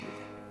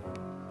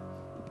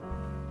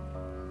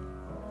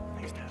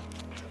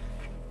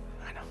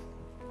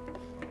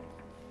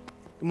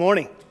Good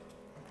morning.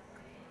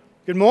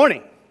 Good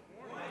morning.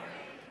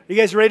 You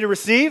guys ready to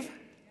receive?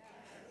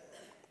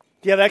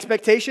 Do you have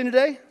expectation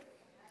today?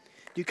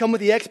 Do you come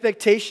with the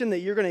expectation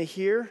that you're going to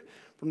hear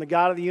from the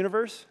God of the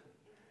universe?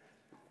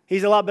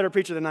 He's a lot better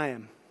preacher than I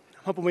am.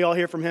 I'm hoping we all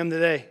hear from him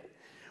today.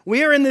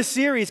 We are in this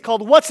series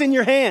called What's in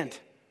Your Hand?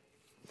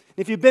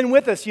 If you've been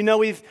with us, you know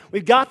we've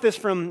got this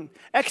from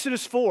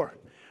Exodus 4,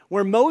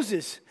 where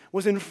Moses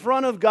was in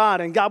front of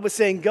God, and God was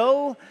saying,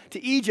 go to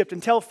Egypt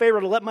and tell Pharaoh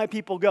to let my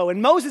people go. And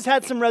Moses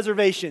had some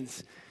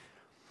reservations.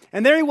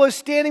 And there he was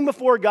standing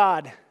before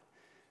God,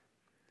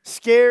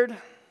 scared,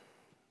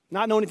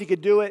 not knowing if he could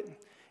do it.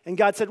 And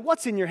God said,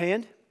 what's in your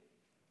hand?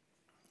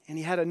 And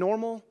he had a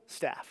normal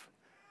staff.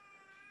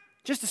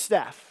 Just a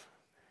staff.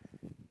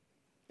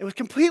 It was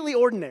completely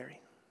ordinary.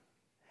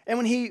 And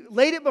when he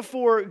laid it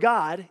before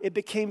God, it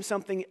became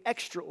something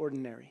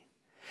extraordinary.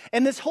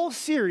 And this whole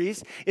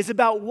series is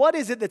about what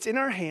is it that's in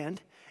our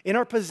hand, in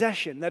our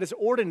possession, that is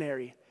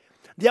ordinary.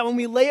 Yet when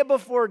we lay it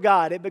before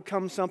God, it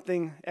becomes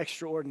something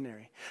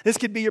extraordinary. This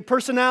could be your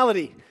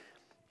personality.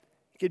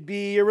 It could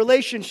be your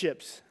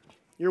relationships,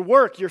 your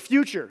work, your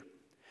future.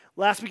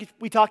 Last week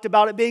we talked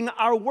about it being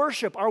our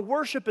worship. Our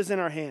worship is in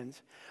our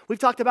hands. We've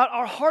talked about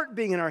our heart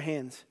being in our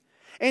hands.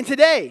 And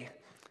today,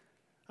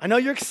 I know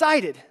you're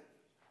excited.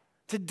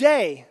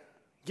 Today,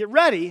 get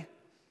ready,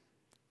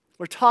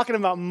 we're talking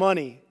about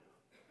money.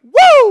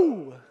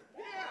 Woo!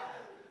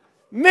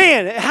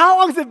 Man, how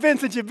long has it been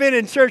since you've been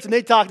in church and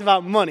they talked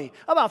about money?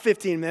 About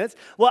 15 minutes.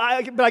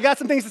 Well, but I got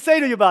some things to say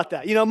to you about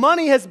that. You know,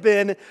 money has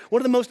been one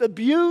of the most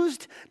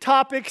abused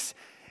topics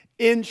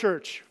in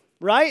church,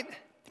 right?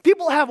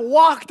 People have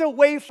walked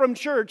away from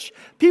church.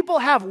 People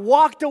have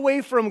walked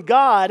away from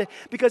God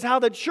because how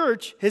the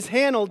church has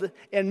handled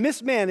and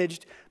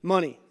mismanaged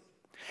money.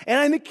 And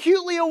I'm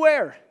acutely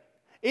aware.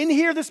 In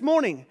here this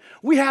morning,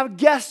 we have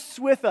guests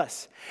with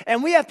us,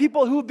 and we have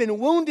people who have been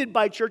wounded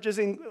by churches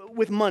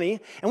with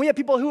money, and we have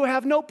people who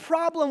have no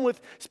problem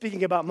with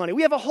speaking about money.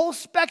 We have a whole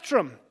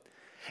spectrum.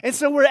 And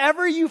so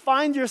wherever you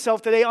find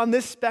yourself today on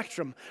this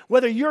spectrum,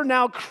 whether you're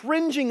now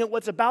cringing at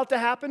what's about to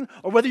happen,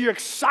 or whether you're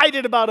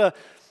excited about a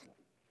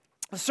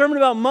sermon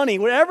about money,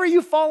 wherever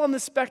you fall on the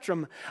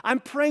spectrum,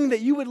 I'm praying that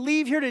you would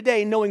leave here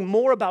today knowing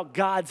more about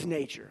God's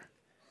nature,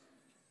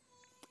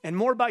 and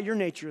more about your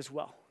nature as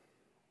well.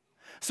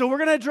 So we're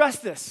going to address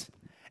this,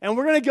 and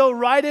we're going to go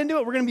right into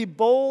it. We're going to be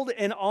bold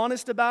and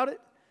honest about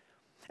it.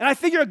 And I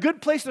figure a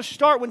good place to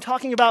start when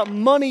talking about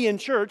money in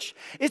church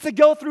is to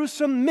go through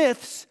some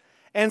myths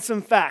and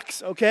some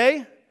facts,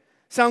 okay?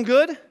 Sound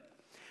good?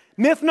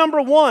 Myth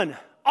number 1,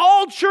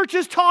 all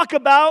churches talk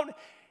about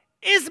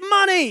is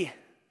money.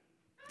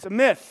 It's a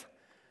myth.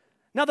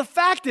 Now the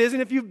fact is,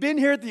 and if you've been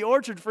here at the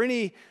Orchard for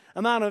any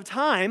amount of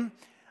time,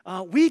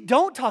 we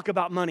don't talk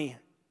about money.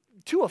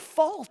 To a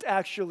fault,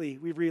 actually,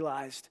 we've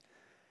realized.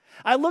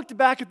 I looked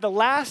back at the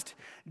last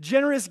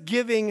generous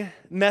giving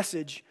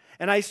message,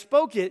 and I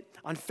spoke it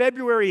on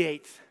February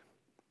 8th,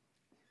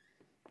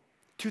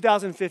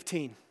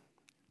 2015.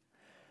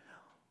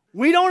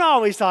 We don't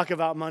always talk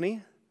about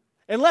money,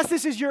 unless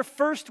this is your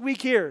first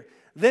week here.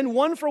 Then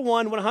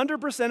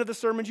 100% of the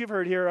sermons you've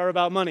heard here are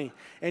about money,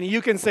 and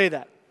you can say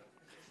that.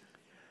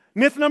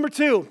 Myth number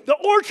 2, the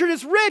Orchard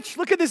is rich.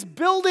 Look at this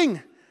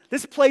building.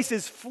 This place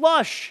is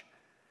flush.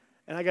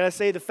 And I got to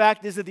say, the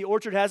fact is that the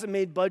Orchard hasn't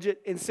made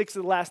budget in 6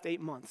 of the last 8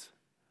 months.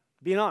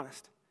 Being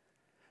honest.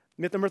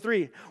 Myth number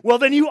 3. Well,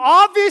 then you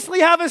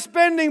obviously have a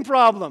spending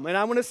problem. And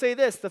I want to say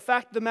this. The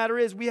fact of the matter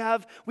is we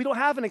don't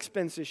have an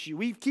expense issue.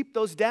 We keep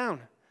those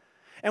down.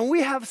 And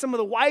we have some of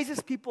the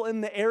wisest people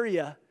in the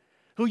area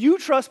who you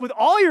trust with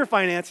all your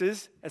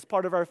finances as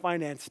part of our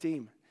finance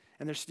team.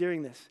 And they're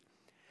steering this.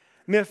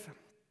 Myth.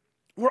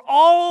 We're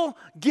all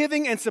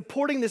giving and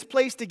supporting this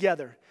place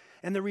together.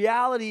 And the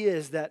reality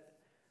is that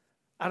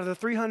out of the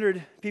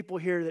 300 people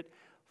here, that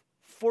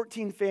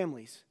 14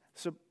 families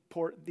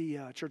support the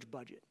church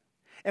budget.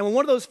 And when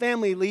one of those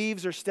family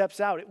leaves or steps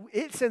out,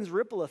 it sends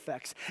ripple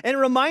effects. And it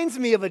reminds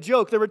me of a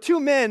joke. There were 2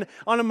 men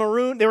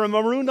they were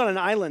marooned on an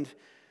island,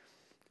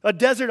 a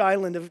desert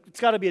island. It's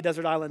got to be a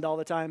desert island all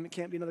the time. It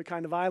can't be another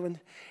kind of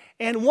island.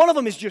 And one of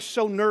them is just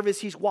so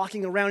nervous. He's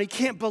walking around. He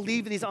can't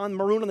believe that he's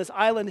marooned on this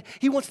island.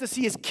 He wants to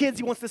see his kids.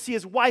 He wants to see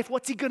his wife.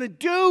 What's he going to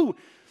do?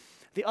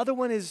 The other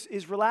one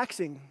is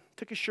relaxing.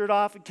 Took his shirt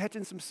off and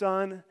catching some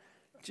sun.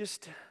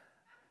 Just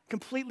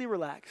completely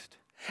relaxed.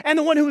 And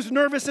the one who's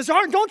nervous says,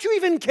 don't you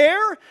even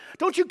care?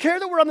 Don't you care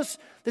that we're on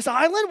this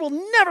island?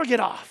 We'll never get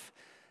off.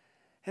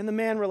 And the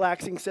man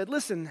relaxing said,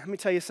 listen, let me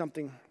tell you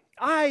something.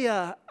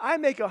 I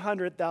make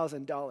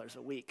 $100,000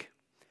 a week.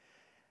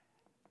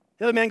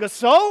 The other man goes,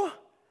 so?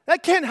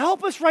 That can't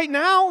help us right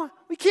now.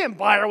 We can't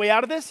buy our way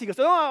out of this. He goes,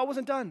 oh, I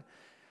wasn't done.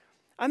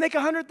 I make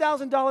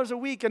 $100,000 a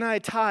week and I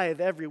tithe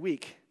every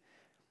week.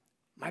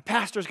 My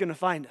pastor's going to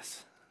find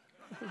us.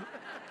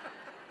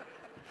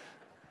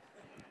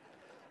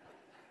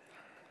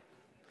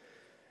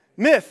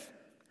 Myth.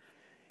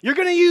 You're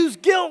going to use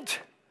guilt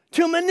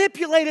to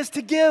manipulate us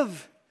to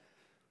give.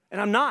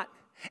 And I'm not.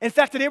 In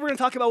fact, today we're going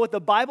to talk about what the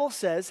Bible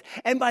says,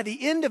 and by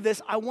the end of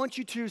this, I want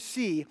you to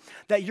see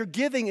that your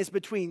giving is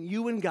between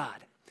you and God,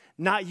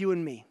 not you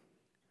and me.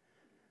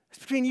 It's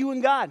between you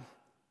and God,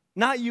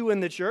 not you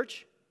and the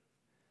church.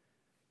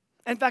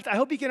 In fact, I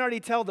hope you can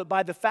already tell that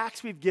by the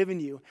facts we've given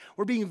you,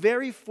 we're being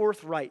very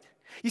forthright.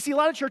 You see, a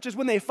lot of churches,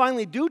 when they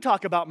finally do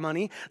talk about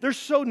money, they're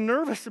so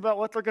nervous about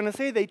what they're going to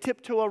say, they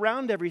tiptoe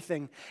around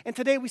everything. And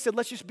today we said,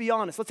 let's just be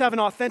honest. Let's have an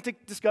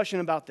authentic discussion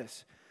about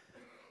this.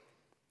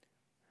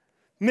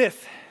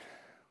 Myth.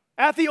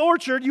 At the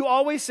Orchard, you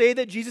always say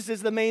that Jesus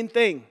is the main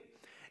thing.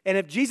 And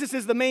if Jesus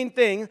is the main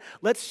thing,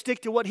 let's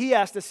stick to what he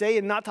has to say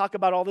and not talk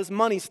about all this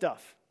money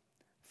stuff.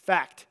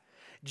 Fact.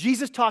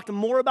 Jesus talked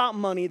more about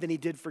money than he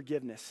did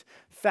forgiveness.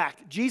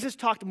 Fact. Jesus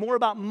talked more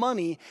about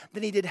money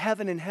than he did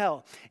heaven and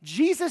hell.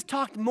 Jesus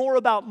talked more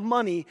about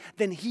money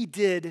than he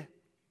did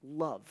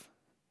love.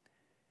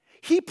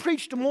 He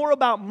preached more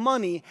about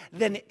money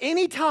than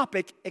any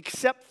topic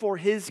except for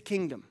his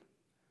kingdom.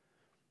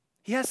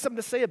 He has something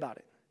to say about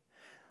it.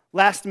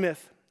 Last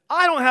myth.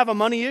 I don't have a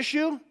money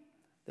issue.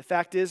 The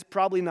fact is,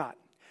 probably not.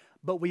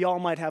 But we all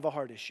might have a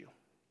heart issue.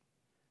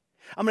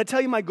 I'm going to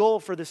tell you my goal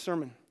for this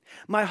sermon.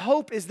 My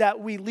hope is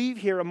that we leave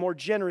here a more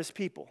generous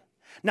people.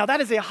 Now,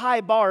 that is a high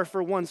bar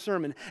for one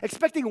sermon.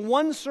 Expecting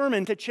one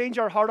sermon to change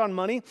our heart on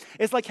money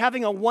is like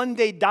having a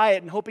one-day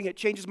diet and hoping it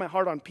changes my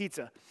heart on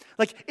pizza.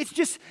 It's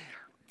just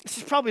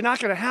probably not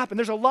going to happen.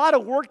 There's a lot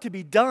of work to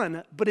be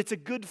done, but it's a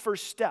good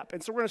first step.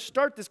 And so we're going to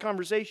start this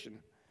conversation.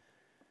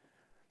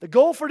 The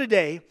goal for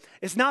today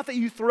is not that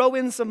you throw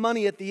in some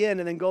money at the end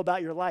and then go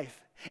about your life.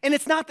 And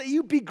it's not that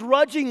you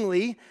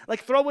begrudgingly,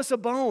 throw us a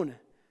bone.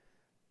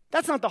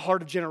 That's not the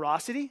heart of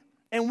generosity.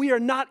 And we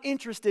are not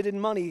interested in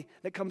money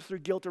that comes through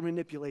guilt or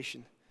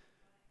manipulation.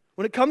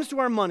 When it comes to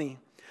our money,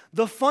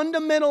 the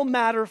fundamental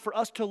matter for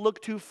us to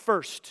look to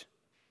first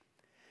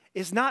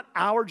is not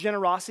our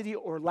generosity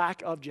or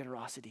lack of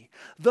generosity.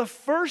 The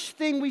first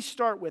thing we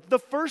start with, the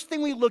first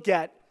thing we look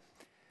at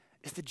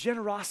is the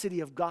generosity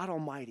of God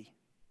Almighty.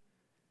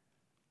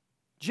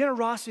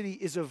 Generosity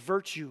is a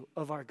virtue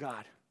of our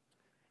God.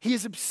 He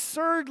is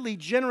absurdly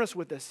generous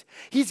with us.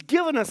 He's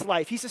given us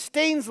life. He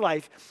sustains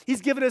life.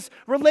 He's given us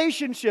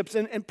relationships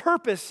and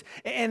purpose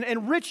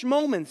and rich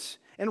moments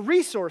and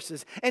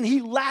resources. And he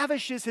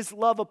lavishes his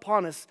love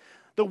upon us.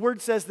 The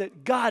word says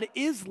that God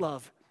is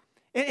love.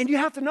 And you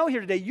have to know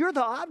here today, you're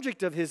the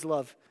object of his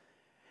love.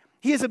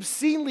 He is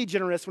obscenely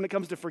generous when it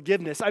comes to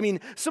forgiveness. I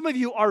mean, some of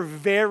you are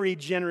very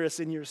generous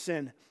in your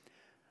sin.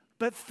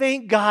 But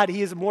thank God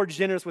he is more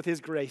generous with his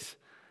grace.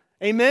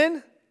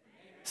 Amen?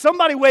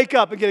 Somebody wake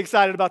up and get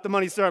excited about the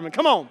money sermon.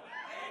 Come on.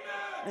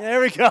 Amen. There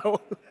we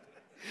go.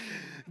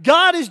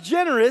 God is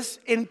generous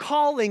in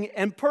calling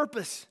and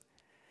purpose.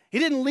 He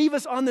didn't leave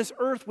us on this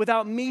earth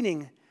without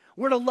meaning.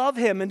 We're to love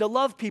him and to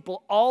love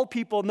people, all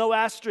people, no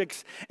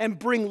asterisks, and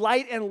bring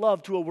light and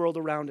love to a world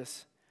around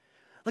us.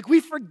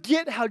 We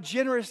forget how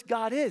generous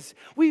God is.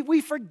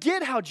 We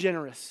forget how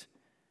generous.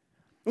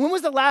 When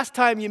was the last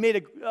time you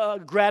made a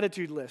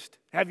gratitude list?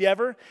 Have you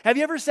ever? Have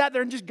you ever sat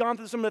there and just gone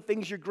through some of the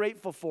things you're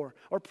grateful for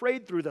or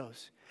prayed through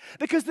those?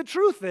 Because the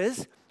truth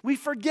is, we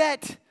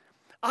forget.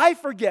 I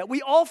forget.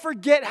 We all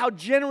forget how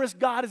generous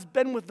God has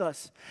been with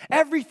us.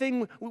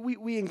 Everything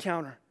we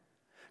encounter.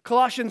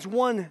 Colossians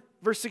 1,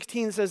 verse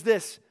 16 says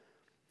this,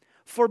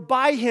 "For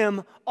by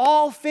him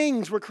all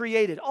things were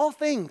created." All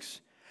things.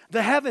 In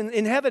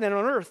heaven and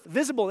on earth,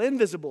 visible,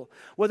 invisible,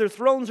 whether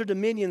thrones or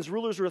dominions,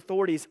 rulers or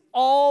authorities,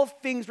 all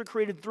things were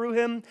created through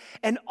him,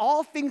 and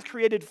all things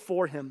created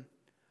for him.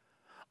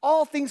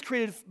 All things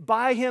created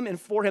by him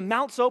and for him.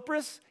 Mount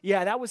Sopris,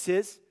 yeah, that was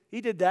his. He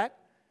did that.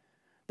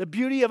 The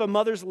beauty of a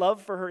mother's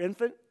love for her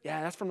infant,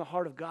 yeah, that's from the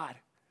heart of God.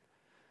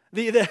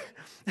 The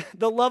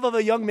love of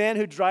a young man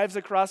who drives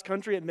across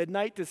country at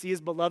midnight to see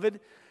his beloved,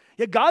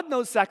 yeah, God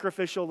knows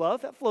sacrificial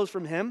love. That flows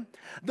from him.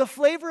 The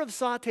flavor of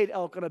sauteed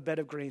elk on a bed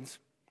of greens.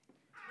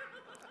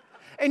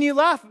 And you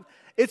laugh.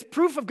 It's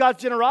proof of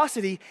God's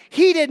generosity.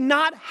 He did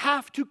not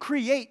have to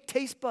create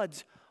taste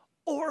buds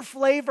or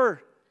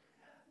flavor.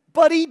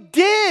 But he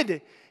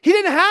did. He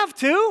didn't have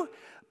to,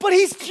 but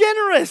he's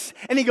generous.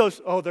 And he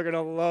goes, oh, they're going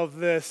to love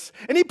this.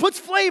 And he puts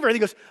flavor. And he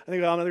goes, I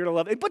think they're going to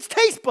love it. He puts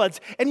taste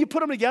buds. And you put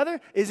them together.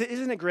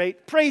 Isn't it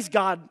great? Praise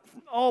God.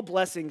 All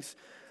blessings.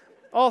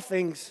 All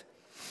things.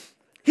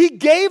 He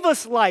gave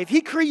us life. He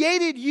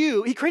created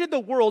you. He created the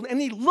world, and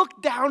he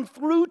looked down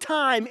through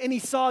time, and he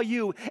saw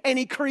you, and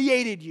he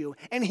created you,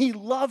 and he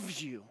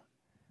loves you.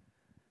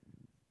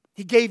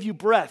 He gave you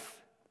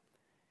breath.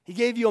 He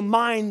gave you a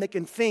mind that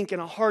can think and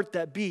a heart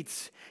that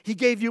beats. He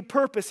gave you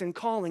purpose and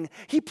calling.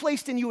 He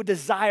placed in you a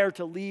desire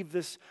to leave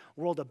this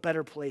world a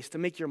better place, to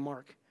make your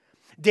mark.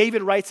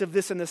 David writes of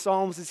this in the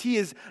Psalms as he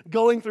is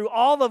going through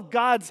all of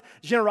God's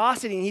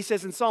generosity. And he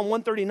says in Psalm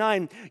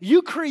 139,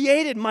 "You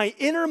created my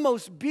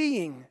innermost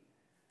being.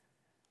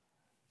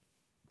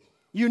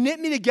 You knit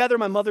me together in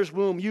my mother's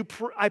womb.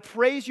 I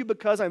praise you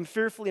because I'm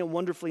fearfully and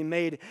wonderfully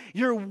made.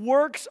 Your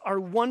works are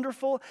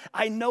wonderful.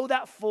 I know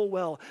that full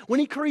well." When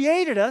he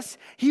created us,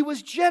 he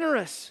was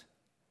generous.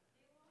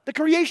 The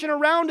creation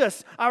around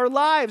us, our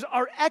lives,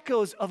 are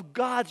echoes of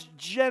God's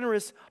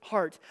generous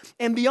heart.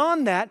 And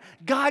beyond that,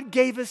 God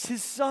gave us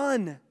His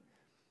Son.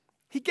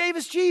 He gave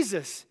us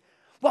Jesus.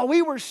 While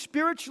we were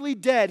spiritually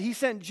dead, He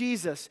sent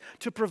Jesus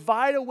to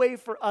provide a way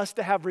for us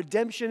to have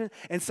redemption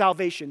and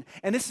salvation.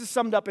 And this is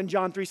summed up in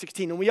John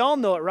 3:16. And we all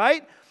know it,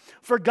 right?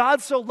 For God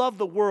so loved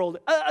the world,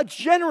 a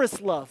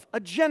generous love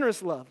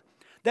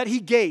that He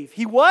gave.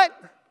 He what?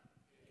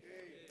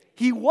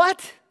 He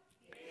what?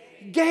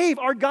 Gave.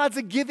 Our God's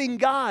a giving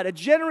God, a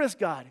generous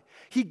God.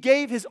 He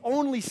gave His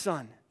only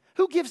Son.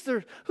 Who gives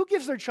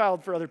their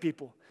child for other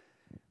people?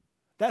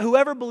 That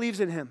whoever believes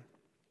in Him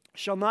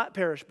shall not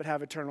perish but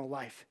have eternal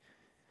life.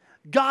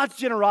 God's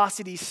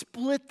generosity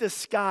split the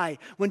sky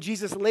when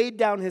Jesus laid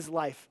down His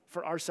life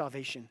for our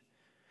salvation.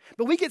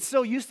 But we get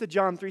so used to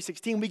John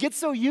 3:16, we get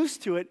so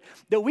used to it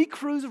that we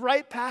cruise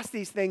right past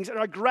these things and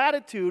our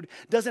gratitude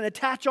doesn't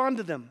attach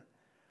onto them.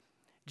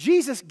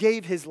 Jesus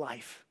gave His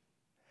life.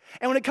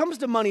 And when it comes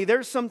to money,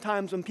 there's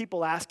sometimes when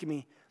people ask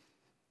me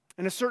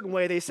in a certain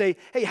way, they say,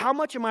 hey, how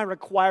much am I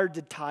required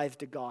to tithe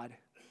to God?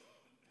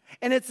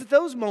 And it's at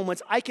those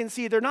moments I can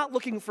see they're not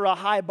looking for a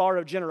high bar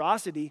of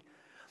generosity.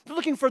 They're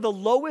looking for the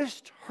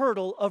lowest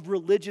hurdle of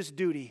religious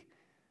duty.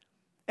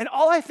 And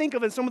all I think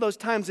of in some of those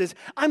times is,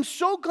 I'm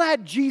so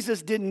glad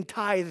Jesus didn't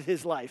tithe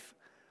His life.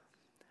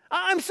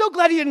 I'm so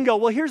glad He didn't go,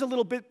 well, here's a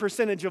little bit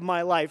percentage of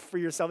my life for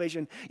your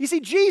salvation. You see,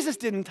 Jesus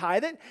didn't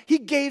tithe it. He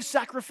gave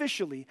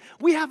sacrificially.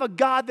 We have a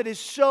God that is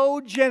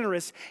so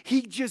generous.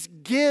 He just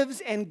gives,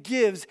 and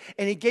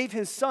He gave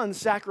His Son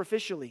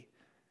sacrificially.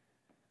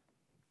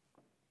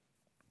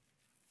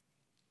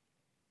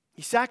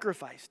 He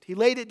sacrificed. He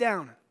laid it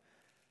down.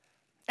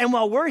 And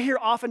while we're here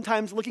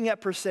oftentimes looking at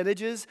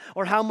percentages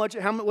or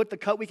what the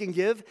cut we can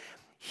give,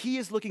 He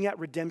is looking at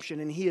redemption,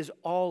 and He is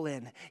all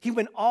in. He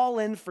went all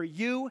in for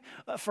you,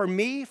 for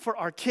me, for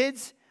our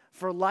kids,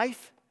 for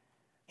life.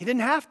 He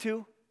didn't have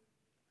to,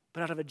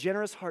 but out of a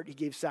generous heart, He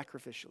gave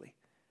sacrificially.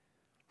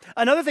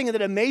 Another thing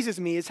that amazes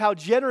me is how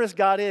generous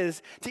God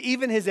is to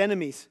even His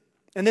enemies.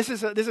 And this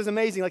is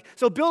amazing.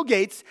 So Bill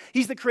Gates,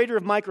 he's the creator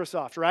of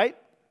Microsoft, right?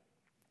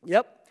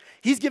 Yep.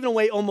 He's given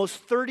away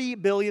almost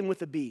 $30 billion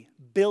with a B,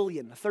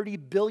 $30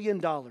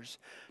 billion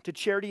to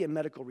charity and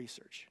medical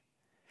research.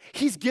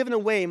 He's given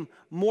away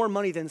more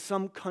money than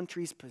some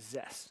countries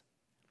possess.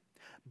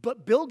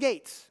 But Bill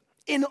Gates,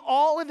 in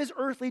all of his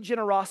earthly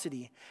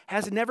generosity,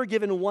 has never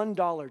given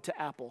 $1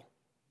 to Apple.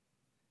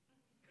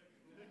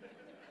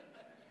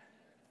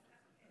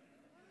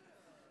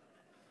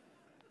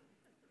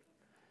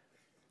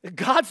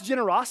 God's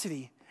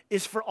generosity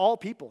is for all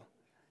people,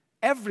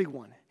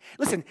 everyone.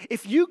 Listen,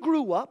 if you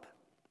grew up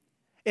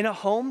in a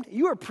home,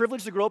 you were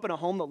privileged to grow up in a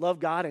home that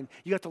loved God and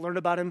you got to learn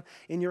about Him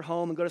in your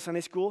home and go to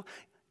Sunday school,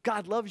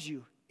 God loves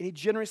you and He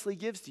generously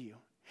gives to you.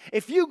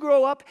 If you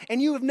grow up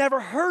and you have never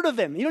heard of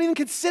Him, you don't even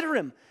consider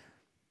Him,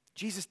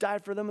 Jesus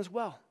died for them as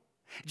well.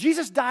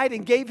 Jesus died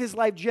and gave His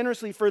life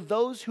generously for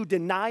those who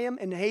deny Him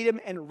and hate Him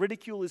and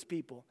ridicule His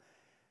people.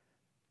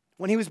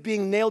 When He was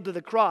being nailed to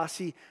the cross,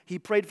 he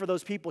prayed for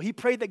those people. He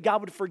prayed that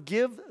God would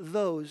forgive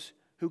those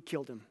who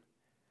killed Him.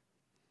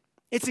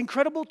 It's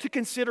incredible to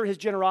consider His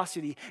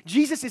generosity.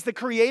 Jesus is the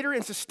creator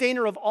and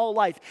sustainer of all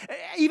life.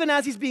 Even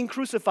as He's being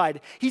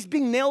crucified, He's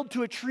being nailed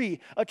to a tree,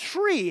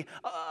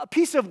 a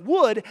piece of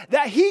wood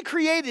that He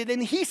created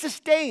and He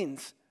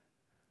sustains.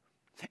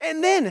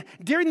 And then,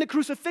 during the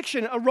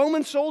crucifixion, a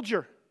Roman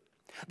soldier,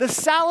 the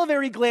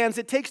salivary glands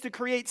it takes to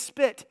create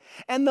spit,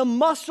 and the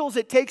muscles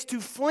it takes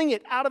to fling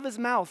it out of His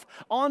mouth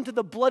onto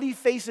the bloody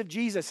face of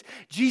Jesus.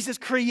 Jesus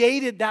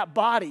created that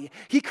body.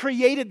 He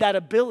created that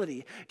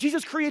ability.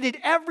 Jesus created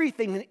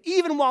everything, and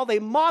even while they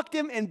mocked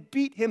Him and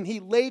beat Him, He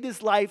laid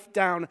His life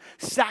down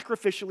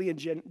sacrificially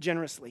and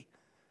generously.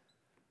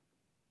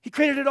 He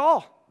created it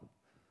all.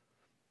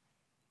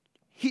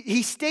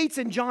 He states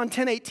in John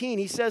 10:18,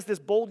 He says this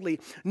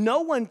boldly, "No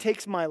one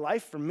takes my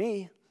life from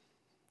me.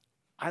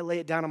 I lay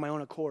it down on my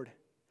own accord."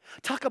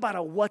 Talk about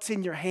a what's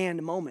in your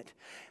hand moment.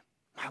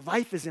 My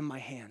life is in my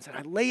hands, and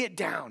I lay it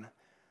down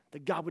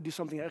that God would do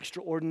something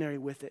extraordinary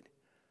with it.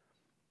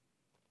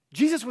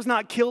 Jesus was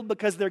not killed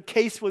because their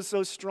case was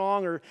so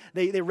strong or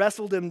they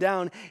wrestled Him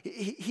down.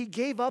 He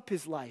gave up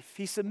His life.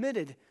 He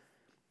submitted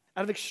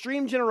out of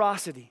extreme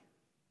generosity.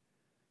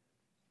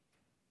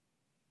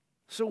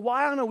 So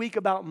why on a week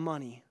about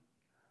money,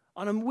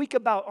 on a week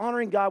about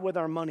honoring God with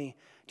our money,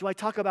 do I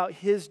talk about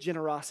His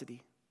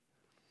generosity?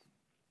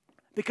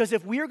 Because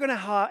if we're going to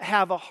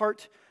have a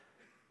heart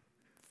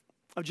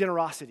of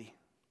generosity,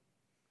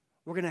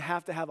 we're going to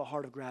have a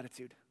heart of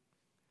gratitude.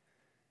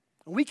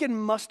 We can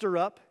muster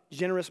up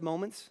generous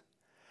moments,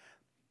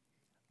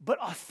 but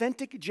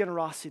authentic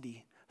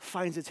generosity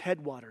finds its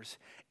headwaters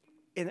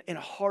in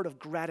a heart of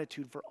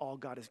gratitude for all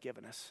God has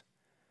given us.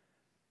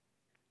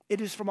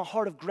 It is from a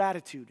heart of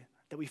gratitude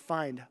that we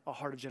find a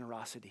heart of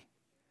generosity.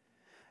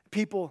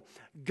 People,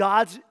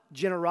 God's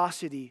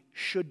generosity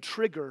should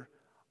trigger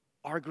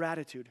our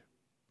gratitude.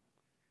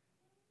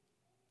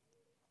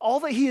 all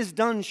that he has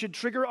done should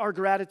trigger our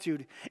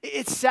gratitude.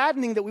 It's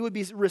saddening that we would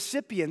be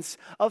recipients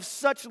of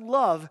such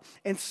love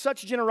and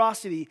such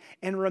generosity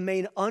and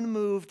remain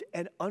unmoved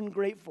and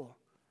ungrateful.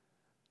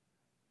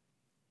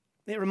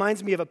 It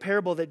reminds me of a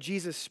parable that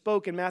Jesus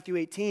spoke in Matthew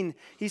 18.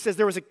 He says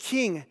there was a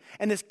king,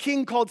 and this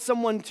king called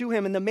someone to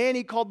him, and the man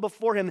he called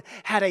before him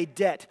had a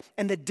debt,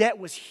 and the debt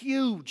was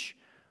huge.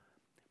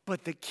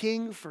 But the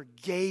king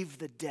forgave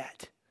the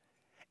debt.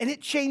 And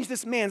it changed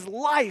this man's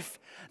life.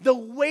 The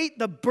weight,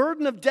 the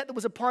burden of debt that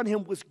was upon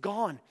him was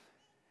gone.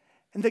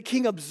 And the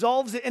king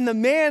absolves it, and the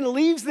man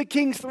leaves the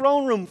king's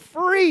throne room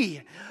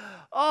free.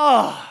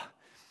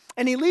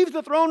 And he leaves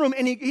the throne room,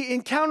 and he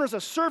encounters a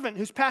servant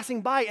who's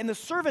passing by, and the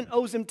servant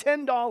owes him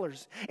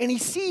 $10. And he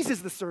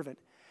seizes the servant,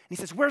 and he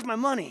says, "Where's my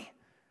money?"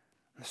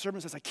 And the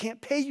servant says, "I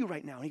can't pay you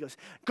right now." And he goes,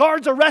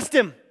 "Guards, arrest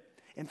him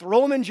and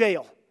throw him in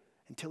jail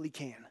until he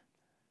can."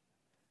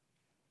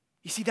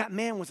 You see, that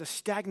man was a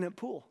stagnant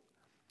pool.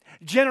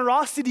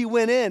 Generosity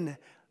went in,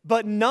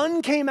 but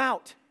none came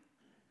out.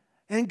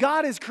 And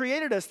God has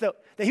created us that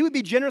he would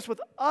be generous with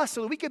us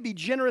so that we could be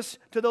generous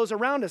to those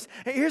around us.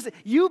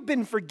 You've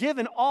been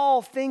forgiven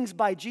all things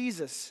by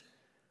Jesus.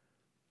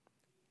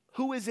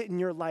 Who is it in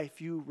your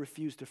life you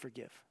refuse to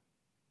forgive?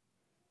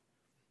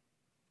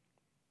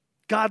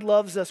 God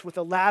loves us with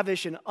a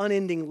lavish and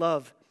unending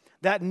love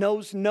that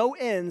knows no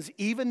ends,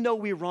 even though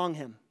we wrong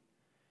him.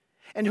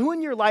 And who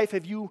in your life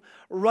have you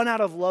run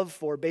out of love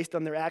for based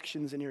on their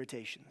actions and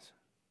irritations?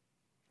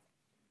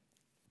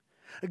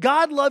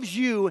 God loves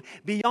you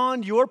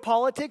beyond your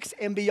politics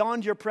and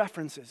beyond your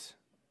preferences.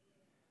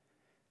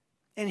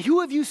 And who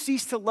have you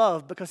ceased to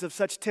love because of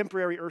such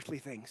temporary earthly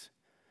things?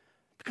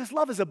 Because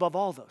love is above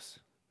all those.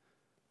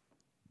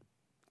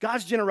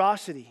 God's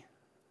generosity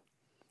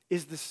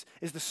is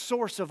the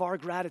source of our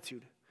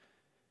gratitude.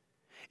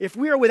 If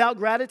we are without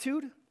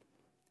gratitude,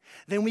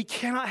 then we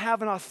cannot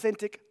have an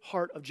authentic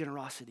heart of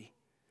generosity.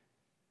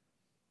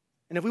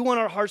 And if we want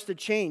our hearts to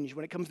change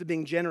when it comes to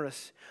being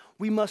generous,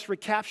 we must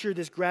recapture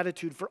this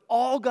gratitude for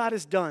all God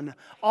has done,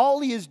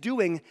 all he is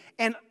doing,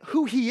 and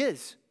who he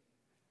is.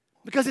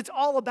 Because it's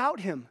all about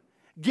him.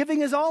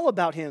 Giving is all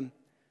about him.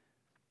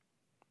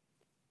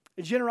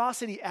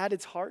 Generosity at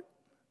its heart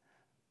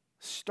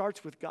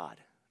starts with God,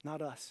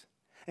 not us.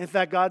 In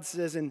fact, God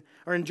says in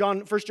 1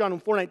 John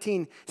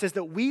 4:19 says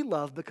that we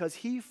love because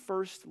he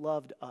first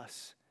loved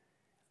us.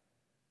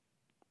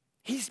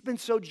 He's been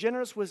so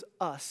generous with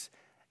us.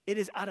 It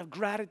is out of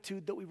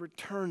gratitude that we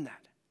return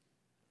that.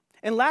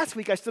 And last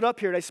week I stood up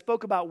here and I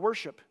spoke about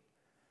worship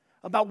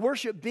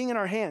being in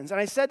our hands. And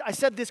I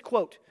said this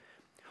quote: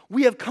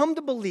 "We have come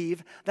to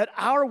believe that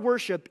our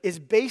worship is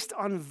based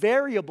on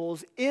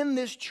variables in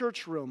this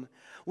church room,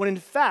 when in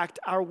fact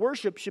our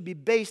worship should be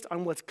based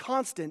on what's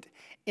constant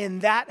in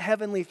that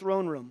heavenly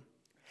throne room."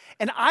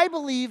 And I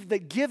believe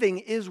that giving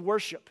is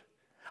worship.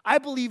 I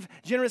believe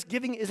generous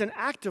giving is an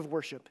act of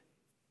worship.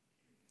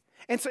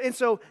 And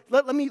so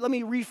let me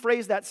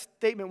rephrase that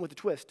statement with a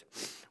twist.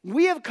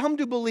 We have come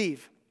to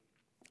believe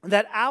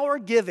that our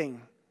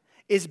giving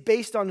is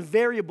based on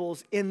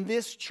variables in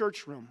this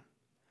church room,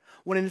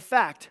 when in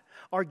fact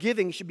our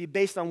giving should be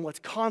based on what's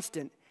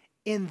constant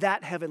in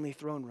that heavenly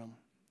throne room.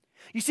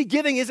 You see,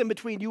 giving isn't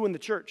between you and the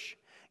church.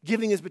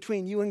 Giving is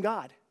between you and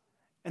God.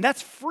 And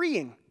that's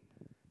freeing.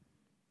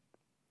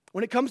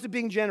 When it comes to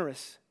being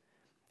generous,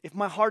 if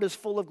my heart is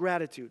full of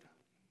gratitude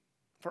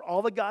for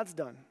all that God's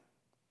done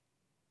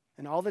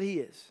and all that he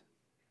is,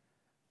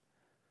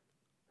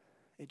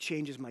 it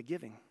changes my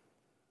giving.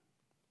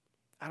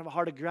 Out of a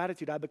heart of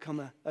gratitude, I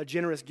become a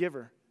generous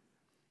giver.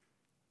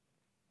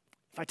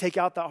 If I take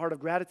out that heart of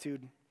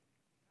gratitude,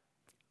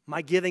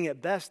 my giving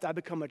at best, I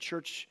become a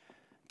church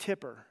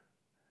tipper.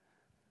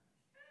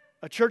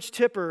 A church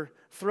tipper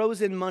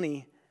throws in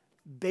money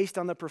based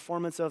on the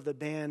performance of the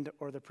band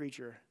or the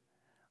preacher.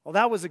 Well,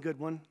 that was a good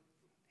one.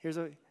 Here's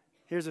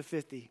a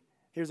 50.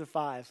 Here's a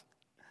 5.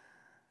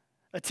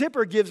 A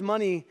tipper gives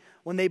money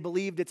when they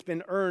believed it's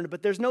been earned,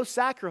 but there's no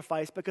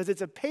sacrifice because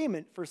it's a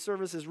payment for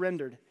services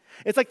rendered.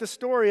 It's like the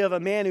story of a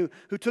man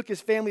who took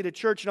his family to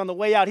church, and on the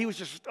way out, he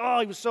was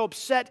so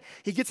upset.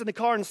 He gets in the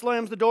car and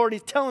slams the door, and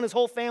he's telling his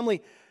whole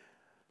family,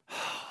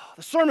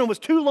 the sermon was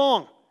too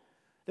long.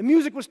 The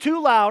music was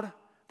too loud.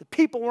 The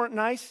people weren't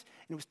nice,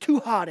 and it was too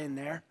hot in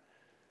there.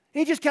 And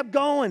he just kept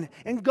going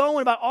and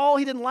going about all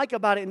he didn't like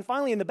about it. And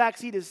finally, in the back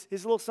seat, his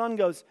little son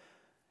goes,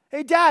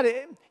 "Hey, Dad,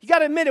 you got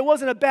to admit it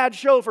wasn't a bad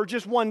show for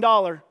just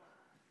 $1.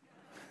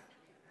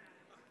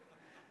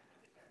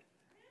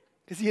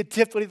 Because he had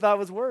tipped what he thought it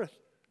was worth.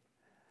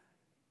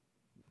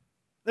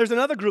 There's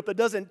another group that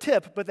doesn't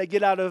tip, but they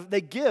give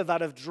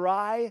out of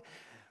dry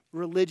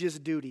religious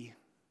duty.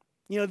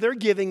 You know, their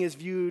giving is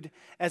viewed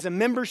as a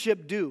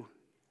membership due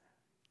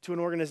to an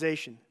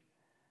organization.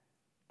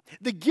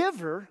 The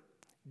giver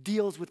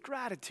deals with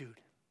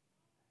gratitude.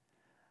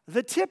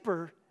 The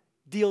tipper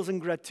deals in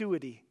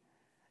gratuity.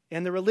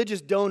 And the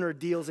religious donor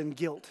deals in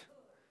guilt.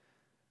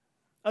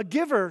 A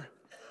giver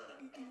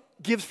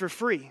gives for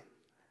free.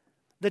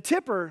 The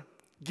tipper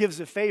gives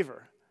a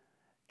favor.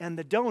 And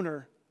the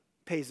donor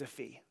pays a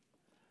fee.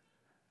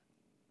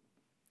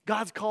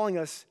 God's calling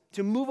us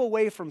to move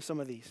away from some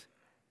of these.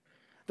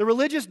 The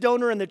religious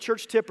donor and the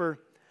church tipper,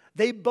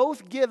 they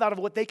both give out of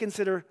what they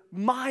consider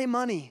my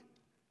money,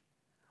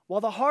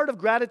 while the heart of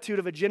gratitude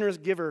of a generous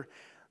giver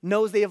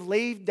knows they have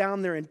laid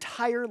down their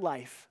entire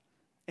life,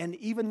 and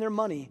even their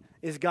money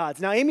is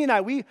God's. Now, Amy and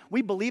I,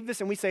 we believe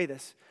this and we say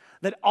this,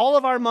 that all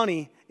of our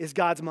money is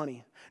God's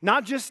money.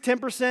 Not just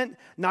 10%,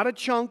 not a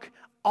chunk,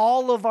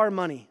 all of our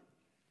money.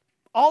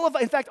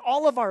 In fact,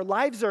 all of our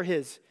lives are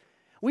His.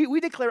 We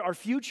declare our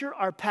future,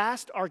 our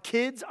past, our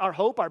kids, our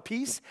hope, our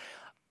peace.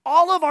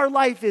 All of our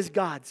life is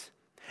God's.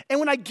 And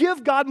when I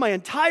give God my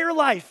entire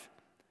life,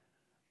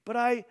 but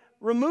I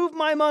remove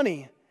my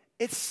money,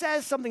 it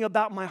says something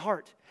about my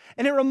heart.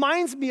 And it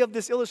reminds me of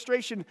this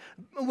illustration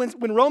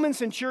when Roman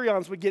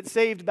centurions would get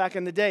saved back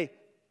in the day.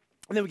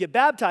 And they would get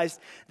baptized,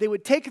 they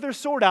would take their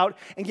sword out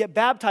and get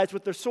baptized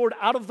with their sword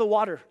out of the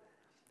water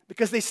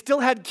because they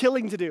still had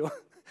killing to do.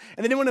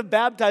 And they didn't want to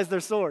baptize their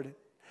sword.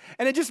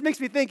 And it just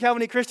makes me think how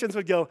many Christians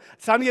would go,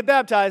 it's time to get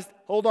baptized,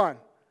 hold on.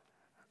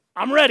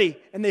 I'm ready.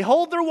 And they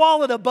hold their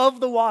wallet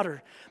above the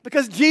water.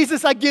 Because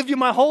Jesus, I give you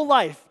my whole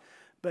life.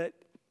 But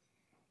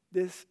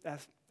that's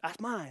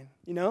mine,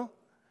 you know?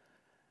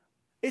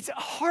 It's a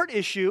heart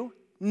issue,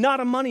 not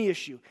a money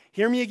issue.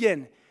 Hear me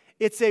again.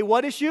 It's a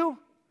what issue?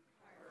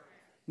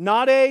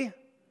 Not a,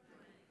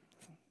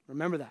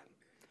 remember that.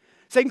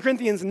 2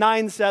 Corinthians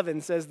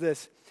 9:7 says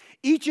this,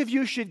 each of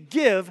you should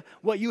give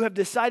what you have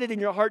decided in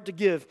your heart to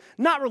give,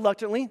 not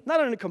reluctantly, not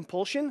under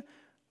compulsion.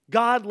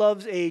 God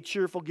loves a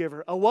cheerful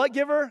giver. A what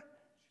giver?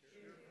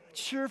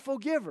 Cheerful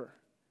giver.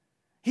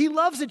 He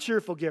loves a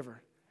cheerful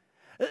giver.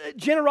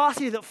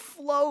 Generosity that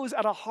flows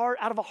out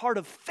of a heart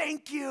of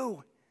thank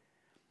you.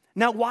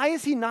 Now, why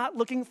is He not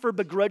looking for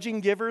begrudging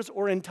givers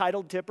or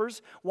entitled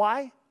tippers?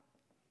 Why?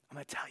 I'm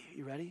going to tell you.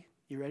 You ready?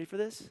 You ready for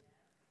this?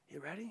 You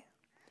ready?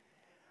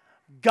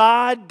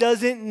 God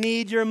doesn't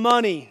need your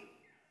money.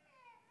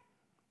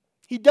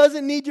 He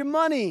doesn't need your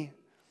money.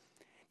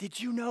 Did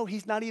you know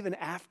He's not even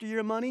after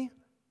your money?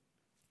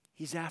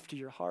 He's after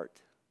your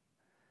heart.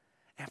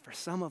 And for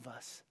some of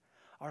us,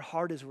 our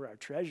heart is where our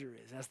treasure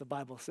is, as the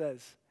Bible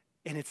says,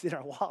 and it's in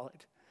our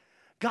wallet.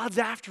 God's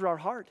after our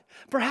heart.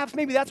 Perhaps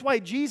maybe that's why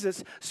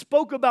Jesus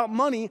spoke about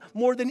money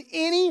more than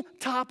any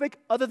topic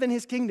other than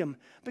His kingdom,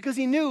 because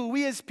He knew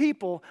we as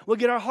people would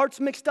get our hearts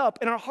mixed up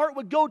and our heart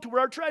would go to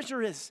where our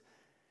treasure is.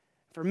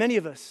 For many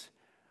of us,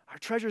 our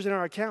treasure's in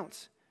our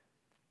accounts.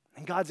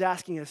 And God's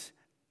asking us,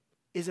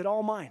 is it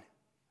all mine?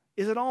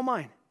 Is it all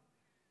mine?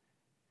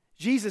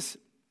 Jesus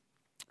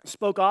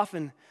spoke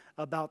often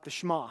about the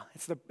Shema.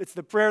 It's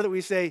the prayer that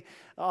we say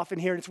often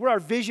here. It's where our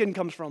vision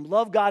comes from.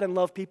 Love God and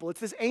love people.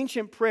 It's this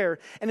ancient prayer.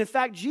 And in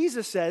fact,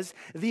 Jesus says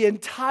the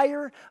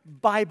entire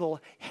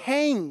Bible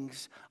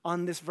hangs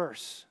on this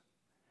verse.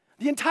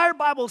 The entire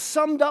Bible is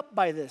summed up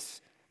by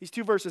these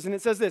two verses. And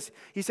it says this.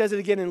 He says it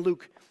again in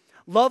Luke.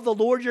 Love the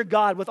Lord your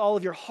God with all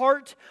of your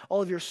heart,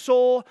 all of your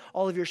soul,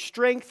 all of your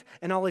strength,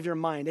 and all of your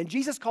mind. And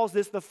Jesus calls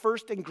this the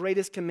first and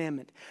greatest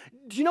commandment.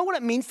 Do you know what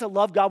it means to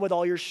love God with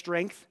all your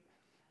strength?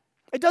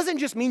 It doesn't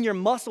just mean your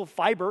muscle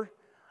fiber.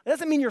 It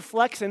doesn't mean you're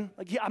flexing.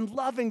 Like, yeah, I'm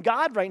loving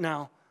God right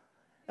now.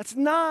 That's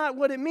not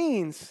what it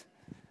means.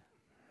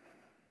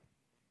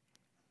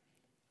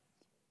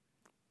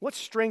 What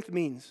strength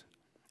means?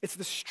 It's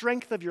the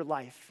strength of your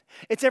life.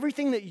 It's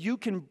everything that you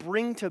can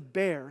bring to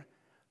bear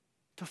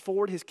to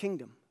forward His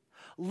kingdom.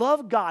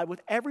 Love God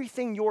with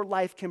everything your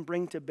life can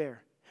bring to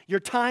bear. Your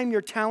time,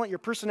 your talent, your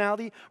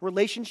personality,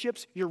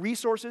 relationships, your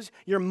resources,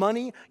 your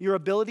money, your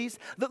abilities.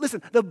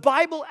 Listen, the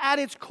Bible at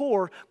its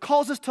core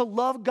calls us to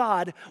love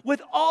God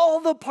with all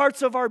the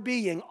parts of our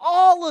being,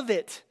 all of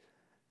it.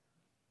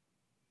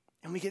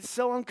 And we get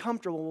so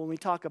uncomfortable when we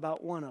talk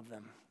about one of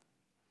them.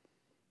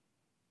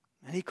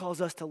 And He calls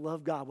us to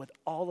love God with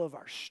all of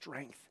our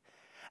strength.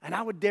 And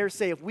I would dare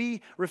say if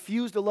we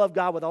refuse to love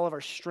God with all of our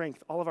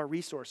strength, all of our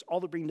resource, all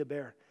that we bring to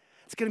bear,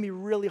 it's going to be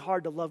really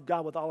hard to love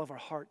God with all of our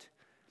heart.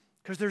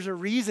 Because there's a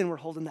reason we're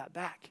holding that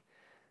back.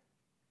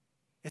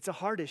 It's a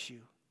heart issue,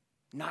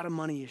 not a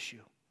money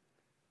issue.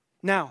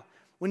 Now,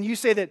 when you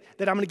say that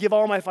I'm going to give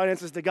all my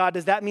finances to God,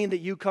 does that mean that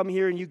you come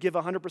here and you give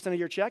 100% of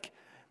your check?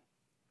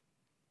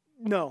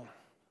 No.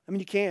 I mean,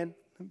 you can.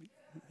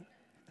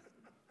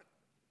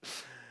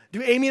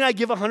 Do Amy and I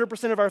give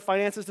 100% of our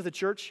finances to the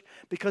church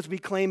because we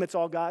claim it's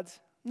all God's?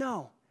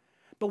 No.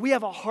 But we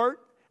have a heart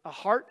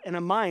and a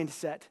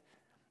mindset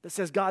that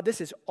says, God,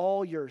 this is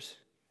all yours.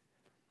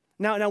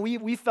 Now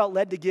we felt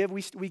led to give.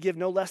 We give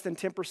no less than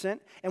 10%.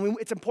 And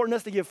it's important to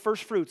us to give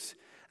first fruits.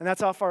 And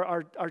that's off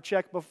our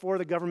check before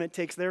the government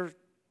takes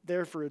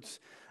their fruits.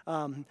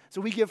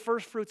 So we give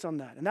first fruits on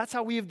that. And that's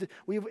how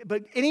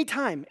but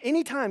anytime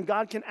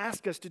God can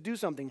ask us to do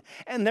something.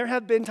 And there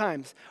have been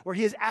times where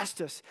He has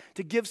asked us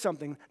to give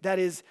something that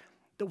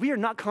we are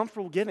not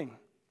comfortable giving.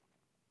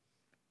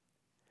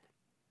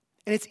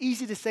 And it's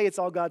easy to say it's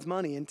all God's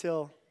money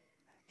until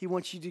He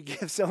wants you to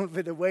give some of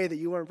it away that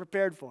you weren't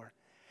prepared for.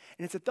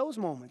 And it's at those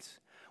moments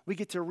we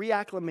get to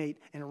reacclimate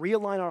and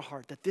realign our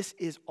heart that this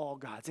is all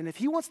God's. And if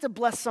he wants to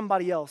bless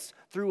somebody else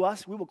through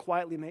us, we will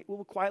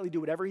quietly do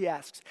whatever he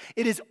asks.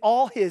 It is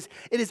all his.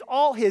 It is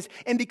all his.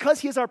 And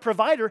because he is our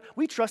provider,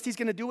 we trust he's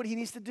going to do what he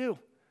needs to do.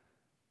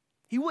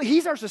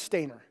 He's our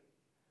sustainer.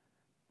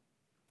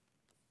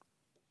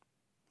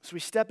 So we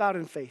step out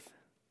in faith.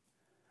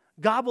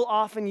 God will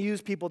often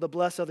use people to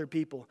bless other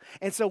people.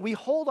 And so we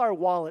hold our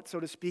wallet, so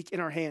to speak, in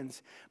our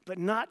hands, but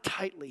not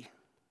tightly.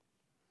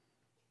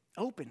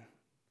 Open.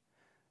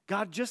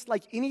 God, just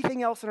like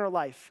anything else in our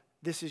life,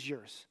 this is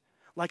yours.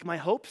 Like my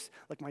hopes,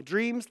 like my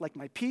dreams, like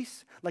my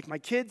peace, like my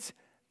kids,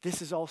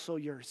 this is also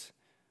yours.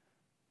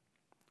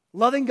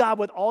 Loving God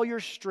with all your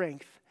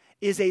strength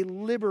is a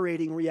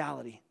liberating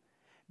reality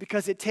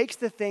because it takes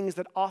the things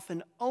that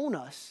often own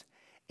us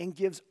and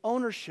gives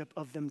ownership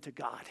of them to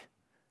God.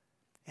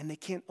 And they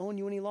can't own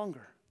you any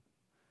longer.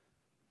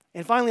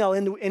 And finally, I'll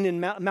end in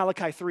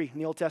Malachi 3 in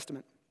the Old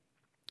Testament.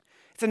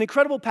 It's an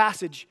incredible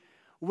passage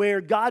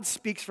where God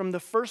speaks from the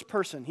first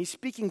person. He's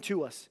speaking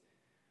to us.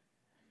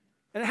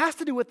 And it has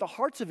to do with the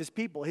hearts of his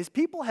people. His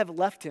people have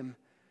left him,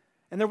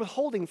 and they're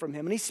withholding from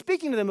him. And he's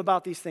speaking to them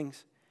about these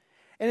things.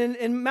 And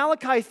in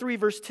Malachi 3,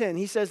 verse 10,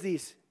 he says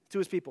these to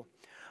his people.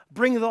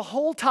 Bring the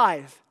whole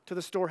tithe to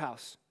the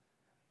storehouse.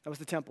 That was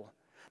the temple.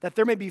 That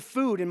there may be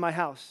food in my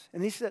house.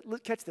 And he said,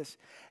 look, catch this.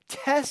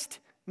 Test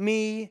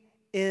me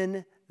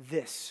in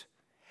this,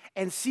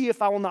 and see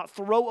if I will not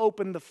throw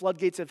open the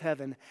floodgates of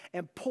heaven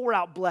and pour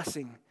out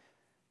blessing.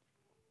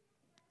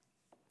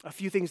 A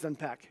few things to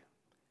unpack.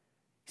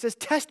 He says,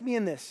 test me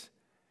in this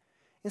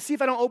and see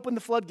if I don't open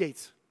the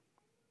floodgates.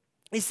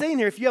 He's saying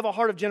here, if you have a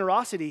heart of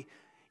generosity,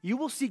 you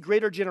will see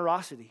greater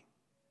generosity.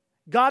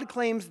 God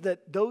claims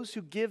that those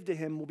who give to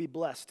him will be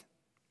blessed.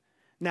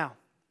 Now,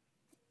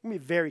 let me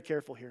be very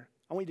careful here.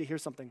 I want you to hear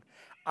something.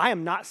 I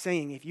am not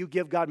saying if you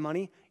give God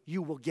money,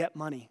 you will get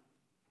money.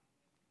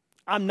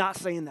 I'm not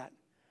saying that.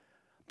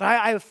 But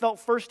I have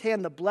felt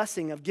firsthand the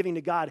blessing of giving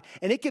to God.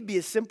 And it could be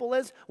as simple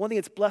as, one thing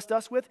it's blessed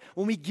us with,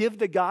 when we give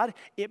to God,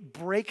 it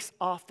breaks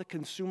off the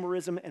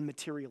consumerism and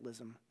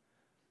materialism.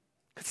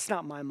 Because it's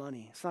not my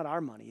money. It's not our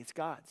money. It's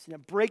God's. And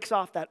it breaks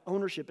off that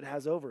ownership it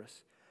has over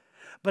us.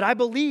 But I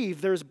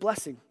believe there's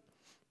blessing.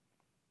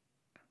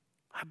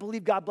 I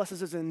believe God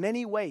blesses us in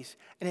many ways.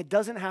 And it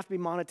doesn't have to be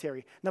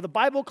monetary. Now, the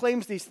Bible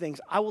claims these things.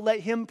 I will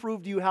let him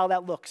prove to you how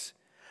that looks.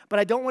 But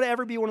I don't want to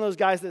ever be one of those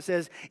guys that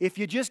says, if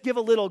you just give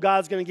a little,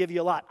 God's going to give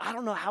you a lot. I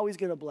don't know how he's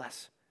going to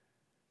bless.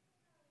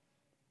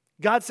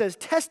 God says,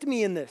 test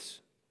me in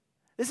this.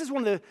 This is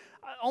one of the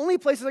only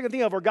places I can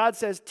think of where God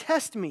says,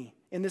 test me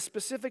in this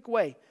specific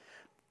way.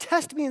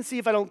 Test me and see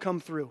if I don't come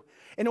through.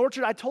 In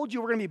Orchard, I told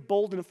you we're going to be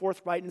bold and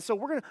forthright. And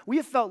so we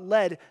have felt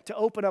led to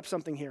open up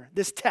something here,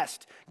 this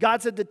test.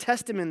 God said to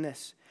test him in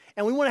this.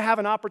 And we want to have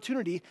an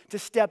opportunity to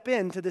step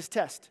into this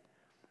test.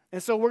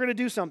 And so we're going to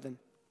do something.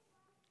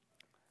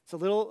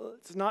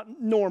 It's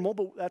not normal,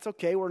 but that's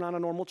okay. We're not a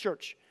normal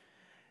church.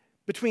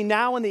 Between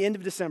now and the end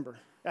of December,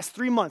 that's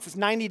 3 months, it's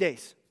 90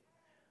 days.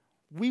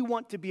 We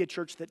want to be a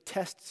church that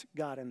tests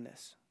God in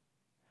this.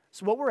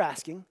 So what we're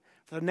asking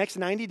for the next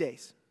 90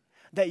 days,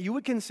 that you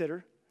would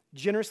consider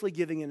generously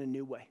giving in a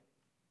new way.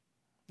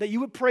 That you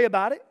would pray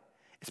about it.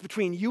 It's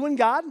between you and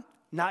God,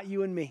 not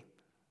you and me.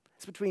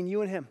 It's between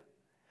you and him.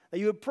 That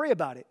you would pray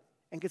about it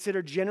and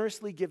consider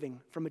generously giving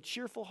from a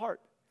cheerful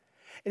heart.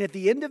 And at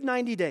the end of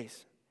 90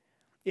 days,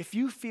 if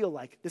you feel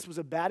like this was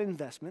a bad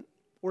investment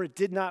or it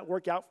did not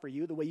work out for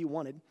you the way you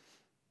wanted,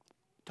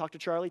 talk to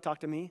Charlie, talk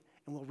to me,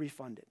 and we'll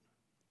refund it.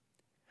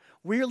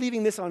 We're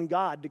leaving this on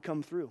God to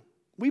come through.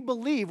 We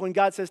believe when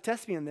God says,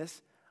 test me in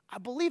this, I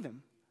believe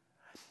him.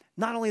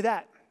 Not only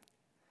that,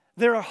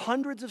 there are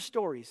hundreds of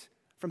stories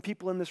from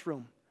people in this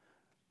room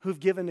who've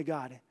given to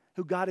God,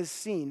 who God has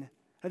seen,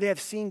 or they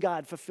have seen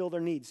God fulfill their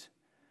needs.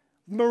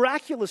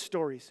 Miraculous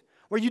stories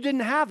where you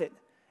didn't have it,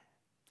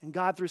 and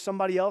God, through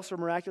somebody else,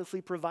 miraculously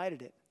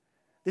provided it.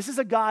 This is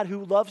a God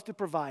who loves to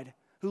provide,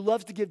 who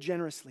loves to give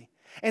generously.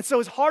 And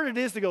so as hard as it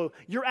is to go,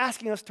 you're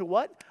asking us to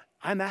what?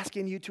 I'm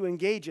asking you to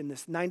engage in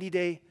this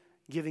 90-day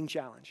giving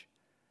challenge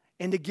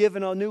and to give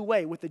in a new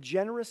way with a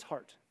generous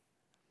heart,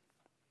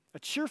 a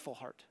cheerful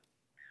heart.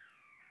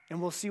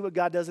 And we'll see what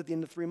God does at the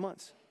end of 3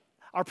 months.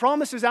 Our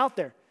promise is out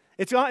there.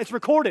 It's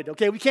recorded,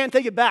 okay? We can't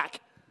take it back.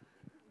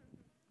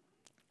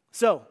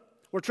 So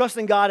we're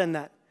trusting God in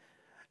that.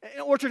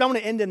 Orchard, I want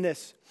to end in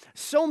this.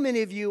 So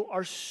many of you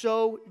are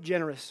so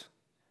generous.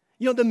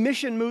 You know, the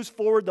mission moves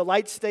forward, the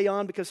lights stay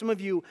on because some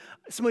of you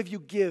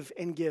give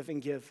and give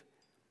and give.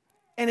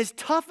 And as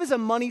tough as a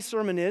money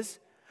sermon is,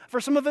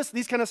 for some of us,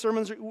 these kind of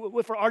sermons, if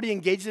we're already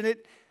engaged in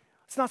it,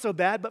 it's not so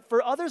bad. But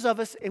for others of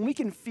us, and we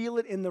can feel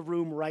it in the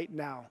room right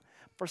now,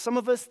 for some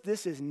of us,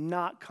 this is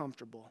not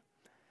comfortable.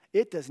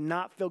 It does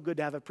not feel good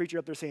to have a preacher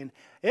up there saying,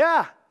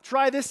 yeah,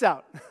 try this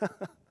out.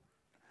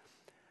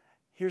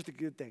 Here's the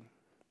good thing.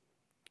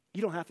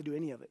 You don't have to do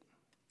any of it.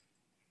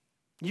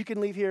 You can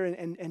leave here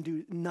and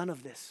do none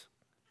of this.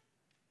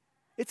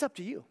 It's up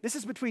to you. This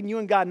is between you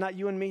and God, not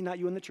you and me, not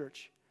you and the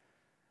church.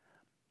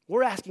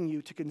 We're asking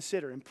you to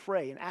consider and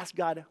pray and ask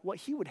God what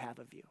he would have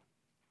of you.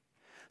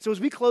 So as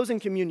we close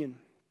in communion,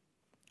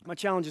 my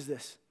challenge is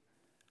this.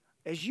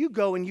 As you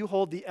go and you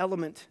hold the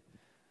elements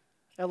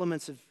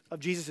of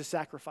Jesus'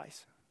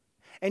 sacrifice,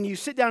 and you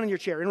sit down in your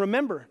chair, and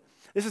remember,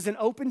 this is an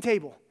open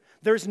table.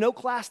 There's no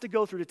class to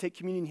go through to take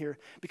communion here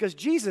because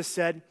Jesus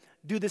said,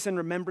 do this in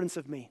remembrance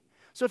of me.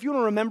 So if you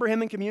want to remember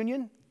him in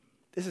communion,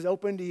 this is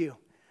open to you.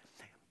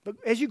 But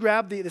as you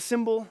grab the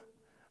symbol,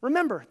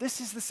 remember, this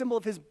is the symbol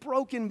of his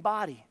broken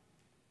body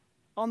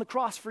on the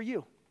cross for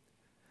you,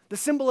 the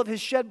symbol of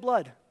his shed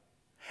blood.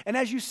 And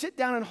as you sit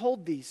down and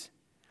hold these,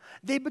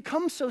 they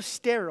become so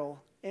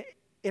sterile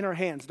in our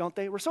hands, don't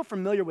they? We're so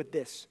familiar with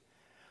this.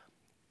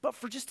 But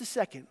for just a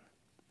second,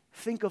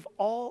 think of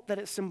all that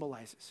it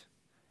symbolizes.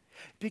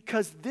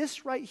 Because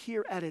this right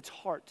here at its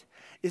heart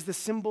is the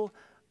symbol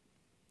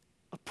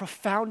of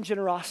profound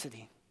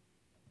generosity,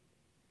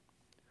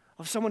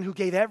 of someone who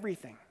gave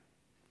everything.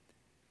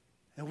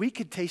 And we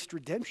could taste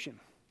redemption.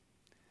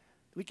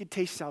 We could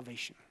taste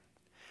salvation.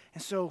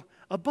 And so,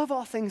 above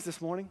all things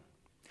this morning,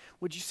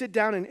 would you sit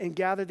down and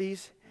gather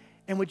these?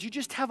 And would you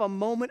just have a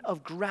moment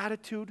of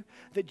gratitude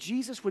that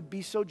Jesus would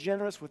be so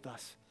generous with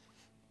us?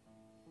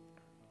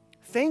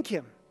 Thank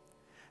him.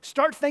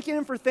 Start thanking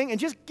him for things and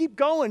just keep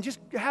going. Just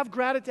have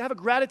a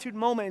gratitude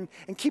moment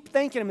and keep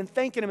thanking him and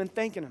thanking him and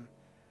thanking him.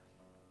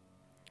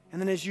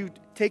 And then as you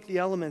take the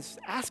elements,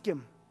 ask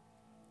him,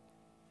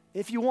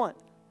 if you want,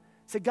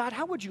 say, God,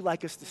 how would you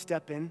like us to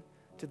step in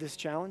to this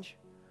challenge?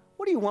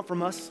 What do you want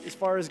from us as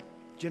far as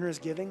generous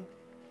giving,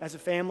 as a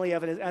family,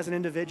 as an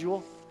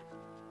individual?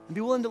 And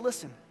be willing to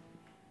listen.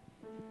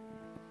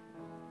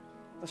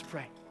 Let's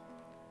pray.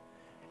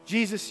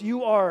 Jesus,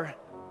 you are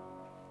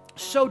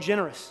so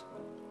generous.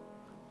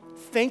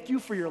 Thank you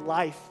for your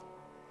life.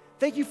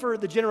 Thank you for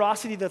the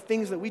generosity of the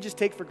things that we just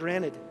take for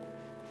granted.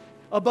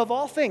 Above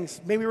all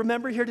things, may we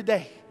remember here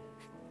today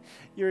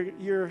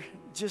your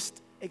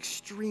just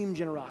extreme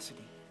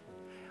generosity.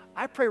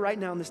 I pray right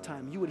now in this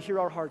time you would hear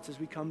our hearts as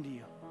we come to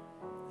you.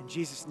 In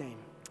Jesus' name,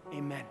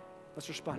 amen. Let's respond.